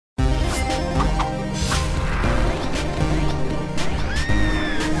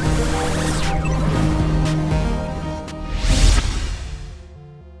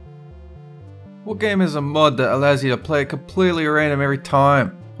What game has a mod that allows you to play it completely random every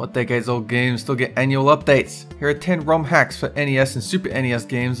time? What decades old games still get annual updates? Here are 10 ROM hacks for NES and Super NES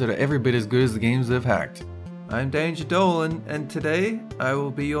games that are every bit as good as the games they've hacked. I'm Danger Dolan, and today I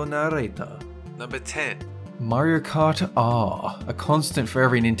will be your narrator. Number 10. Mario Kart R, a constant for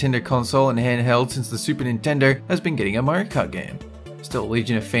every Nintendo console and handheld since the Super Nintendo, has been getting a Mario Kart game. Still, a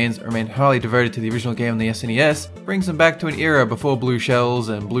legion of fans that remain highly devoted to the original game on the SNES brings them back to an era before blue shells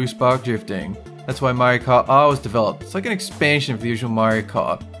and blue spark drifting. That's why Mario Kart R was developed. It's like an expansion of the original Mario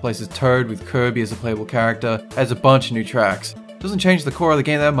Kart. Places Toad with Kirby as a playable character, adds a bunch of new tracks. Doesn't change the core of the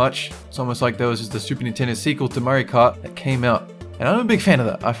game that much. It's almost like there was just a Super Nintendo sequel to Mario Kart that came out. And I'm a big fan of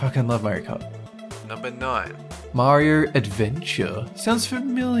that. I fucking love Mario Kart. Number 9. Mario Adventure. Sounds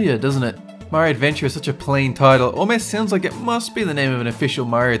familiar, doesn't it? Mario Adventure is such a plain title, it almost sounds like it must be the name of an official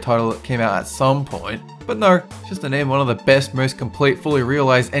Mario title that came out at some point. But no, it's just the name of one of the best, most complete, fully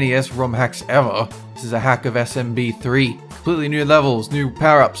realized NES ROM hacks ever. This is a hack of SMB3. Completely new levels, new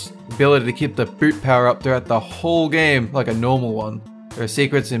power-ups, ability to keep the boot power up throughout the whole game like a normal one. There are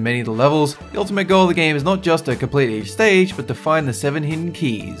secrets in many of the levels. The ultimate goal of the game is not just to complete each stage, but to find the 7 hidden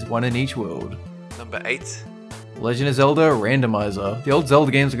keys, one in each world. Number 8. Legend of Zelda Randomizer. The old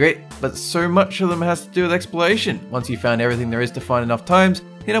Zelda games are great, but so much of them has to do with exploration. Once you found everything there is to find enough times,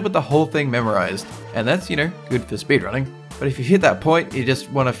 you end up with the whole thing memorized. And that's, good for speedrunning. But if you hit that point, you just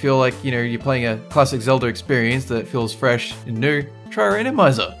want to feel like, you're playing a classic Zelda experience that feels fresh and new, try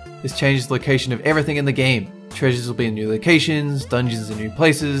Randomizer. This changes the location of everything in the game. Treasures will be in new locations, dungeons in new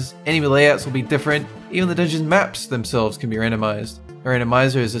places, enemy layouts will be different, even the dungeon maps themselves can be randomized. A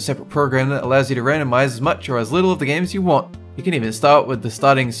randomizer is a separate program that allows you to randomize as much or as little of the game as you want. You can even start with the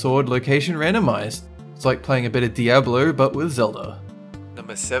starting sword location randomized. It's like playing a bit of Diablo but with Zelda.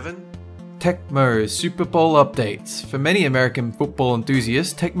 Number 7. Tecmo Super Bowl updates. For many American football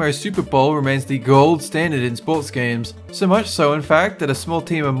enthusiasts, Tecmo Super Bowl remains the gold standard in sports games. So much so, in fact, that a small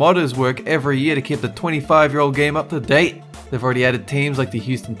team of modders work every year to keep the 25-year-old game up to date. They've already added teams like the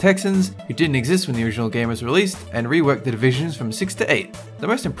Houston Texans, who didn't exist when the original game was released, and reworked the divisions from 6 to 8. The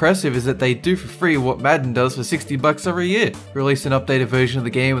most impressive is that they do for free what Madden does for $60 every year. Release an updated version of the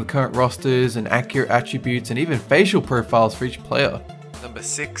game with current rosters and accurate attributes and even facial profiles for each player. Number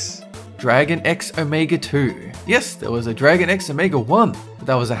 6. Dragon X Omega 2. Yes, there was a Dragon X Omega 1, but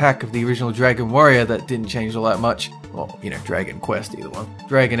that was a hack of the original Dragon Warrior that didn't change all that much. Well, Dragon Quest, either one.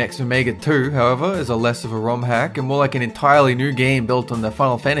 Dragon X Omega 2, however, is a less of a ROM hack and more like an entirely new game built on the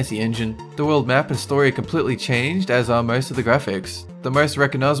Final Fantasy engine. The world map and story are completely changed, as are most of the graphics. The most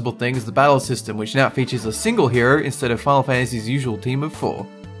recognizable thing is the battle system, which now features a single hero instead of Final Fantasy's usual team of 4.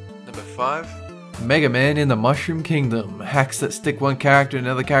 Number 5. Mega Man in the Mushroom Kingdom. Hacks that stick one character in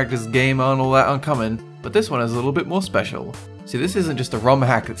another character's game aren't all that uncommon, but this one is a little bit more special. See, this isn't just a ROM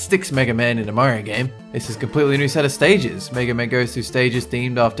hack that sticks Mega Man in a Mario game. This is a completely new set of stages. Mega Man goes through stages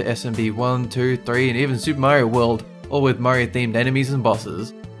themed after SMB 1, 2, 3, and even Super Mario World, all with Mario themed enemies and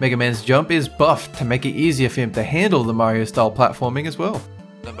bosses. Mega Man's jump is buffed to make it easier for him to handle the Mario style platforming as well.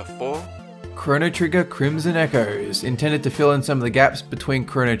 Number 4. Chrono Trigger Crimson Echoes. Intended to fill in some of the gaps between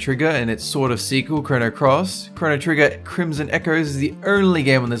Chrono Trigger and its sort of sequel, Chrono Cross, Chrono Trigger Crimson Echoes is the only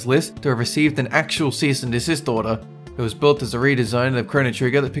game on this list to have received an actual cease and desist order. It was built as a redesign of Chrono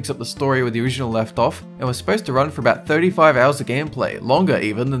Trigger that picks up the story where the original left off, and was supposed to run for about 35 hours of gameplay, longer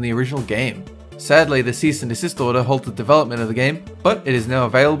even than the original game. Sadly, the cease and desist order halted development of the game, but it is now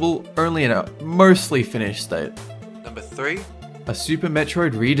available only in a mostly finished state. Number 3. A Super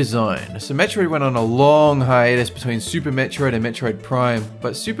Metroid redesign. So Metroid went on a long hiatus between Super Metroid and Metroid Prime,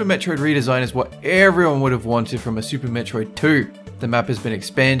 but Super Metroid redesign is what everyone would have wanted from a Super Metroid 2. The map has been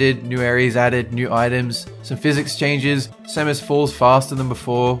expanded, new areas added, new items, some physics changes, Samus falls faster than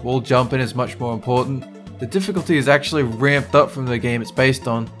before, wall jumping is much more important. The difficulty is actually ramped up from the game it's based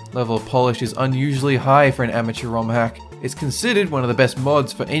on. Level of polish is unusually high for an amateur ROM hack. It's considered one of the best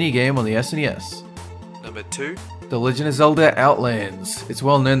mods for any game on the SNES. Number 2. The Legend of Zelda Outlands. It's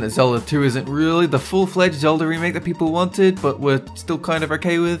well known that Zelda 2 isn't really the full-fledged Zelda remake that people wanted, but were still kind of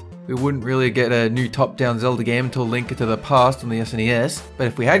okay with. We wouldn't really get a new top-down Zelda game until Link to the Past on the SNES, but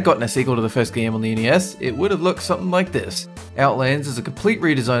if we had gotten a sequel to the first game on the NES, it would have looked something like this. Outlands is a complete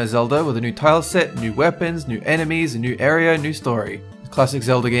redesign of Zelda with a new tile set, new weapons, new enemies, a new area, new story. The classic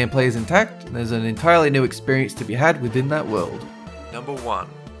Zelda gameplay is intact, and there's an entirely new experience to be had within that world. Number 1.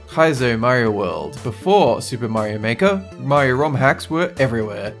 Kaizo Mario World. Before Super Mario Maker, Mario ROM hacks were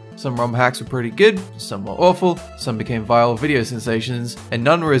everywhere. Some ROM hacks were pretty good, some were awful, some became viral video sensations, and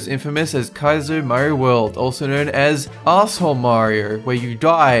none were as infamous as Kaizo Mario World, also known as Asshole Mario, where you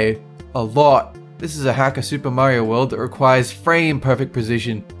die a lot This is a hack of Super Mario World that requires frame-perfect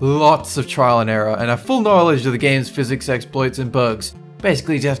precision, lots of trial and error, and a full knowledge of the game's physics, exploits, and bugs.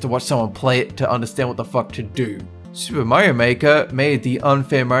 Basically, you just have to watch someone play it to understand what the fuck to do. Super Mario Maker made the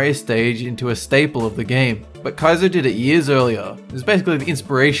unfair Mario stage into a staple of the game, but Kaizo did it years earlier. It was basically the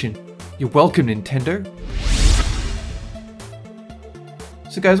inspiration. You're welcome, Nintendo.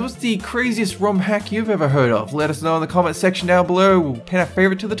 So guys, what's the craziest ROM hack you've ever heard of? Let us know in the comment section down below. We'll pin our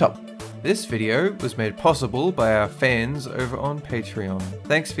favorite to the top. This video was made possible by our fans over on Patreon.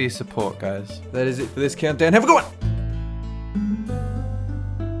 Thanks for your support, guys. That is it for this countdown. Have a good one!